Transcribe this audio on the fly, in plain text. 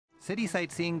city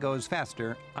sightseeing goes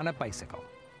faster on a bicycle,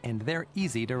 and they're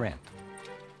easy to rent.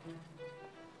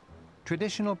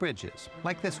 Traditional bridges,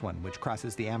 like this one which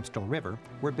crosses the Amstel River,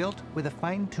 were built with a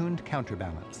fine-tuned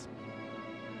counterbalance.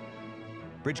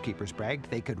 Bridgekeepers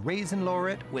bragged they could raise and lower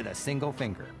it with a single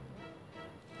finger.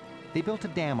 They built a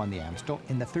dam on the Amstel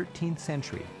in the 13th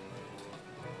century.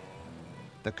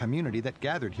 The community that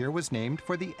gathered here was named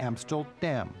for the Amstel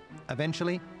Dam,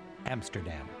 eventually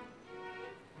Amsterdam.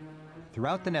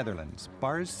 Throughout the Netherlands,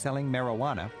 bars selling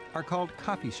marijuana are called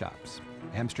coffee shops.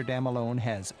 Amsterdam alone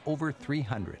has over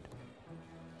 300.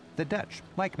 The Dutch,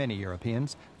 like many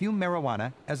Europeans, view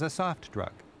marijuana as a soft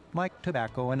drug, like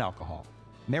tobacco and alcohol.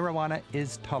 Marijuana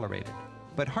is tolerated,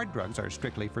 but hard drugs are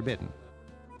strictly forbidden.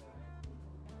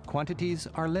 Quantities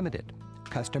are limited.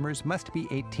 Customers must be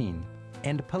 18,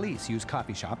 and police use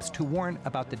coffee shops to warn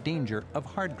about the danger of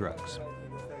hard drugs.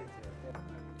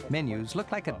 Menus look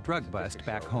like a drug bust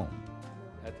back home.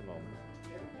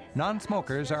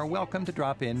 Non-smokers are welcome to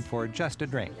drop in for just a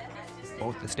drink.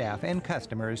 Both the staff and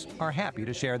customers are happy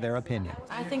to share their opinion.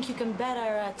 I think you can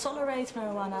better tolerate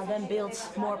marijuana than build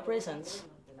more prisons.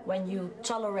 When you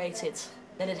tolerate it,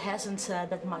 then it hasn't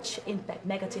that much impact,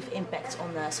 negative impact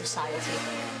on society.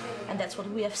 And that's what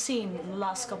we have seen in the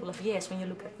last couple of years. When you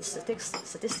look at the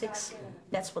statistics,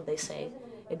 that's what they say.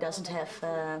 It doesn't have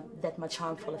that much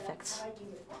harmful effects.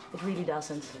 It really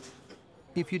doesn't.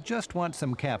 If you just want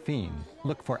some caffeine,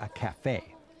 look for a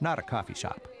cafe, not a coffee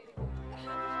shop.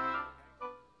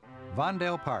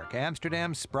 Vondel Park,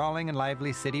 Amsterdam's sprawling and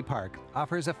lively city park,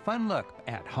 offers a fun look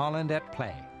at Holland at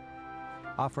play.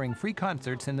 Offering free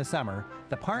concerts in the summer,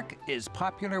 the park is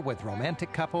popular with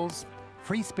romantic couples,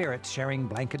 free spirits sharing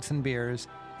blankets and beers,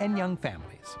 and young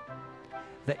families.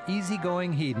 The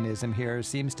easygoing hedonism here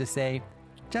seems to say,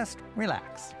 just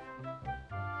relax.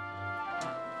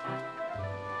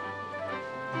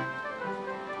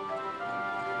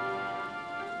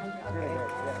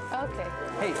 Okay.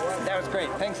 Hey, that was great.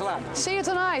 Thanks a lot. See you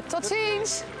tonight. Tot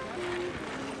ziens.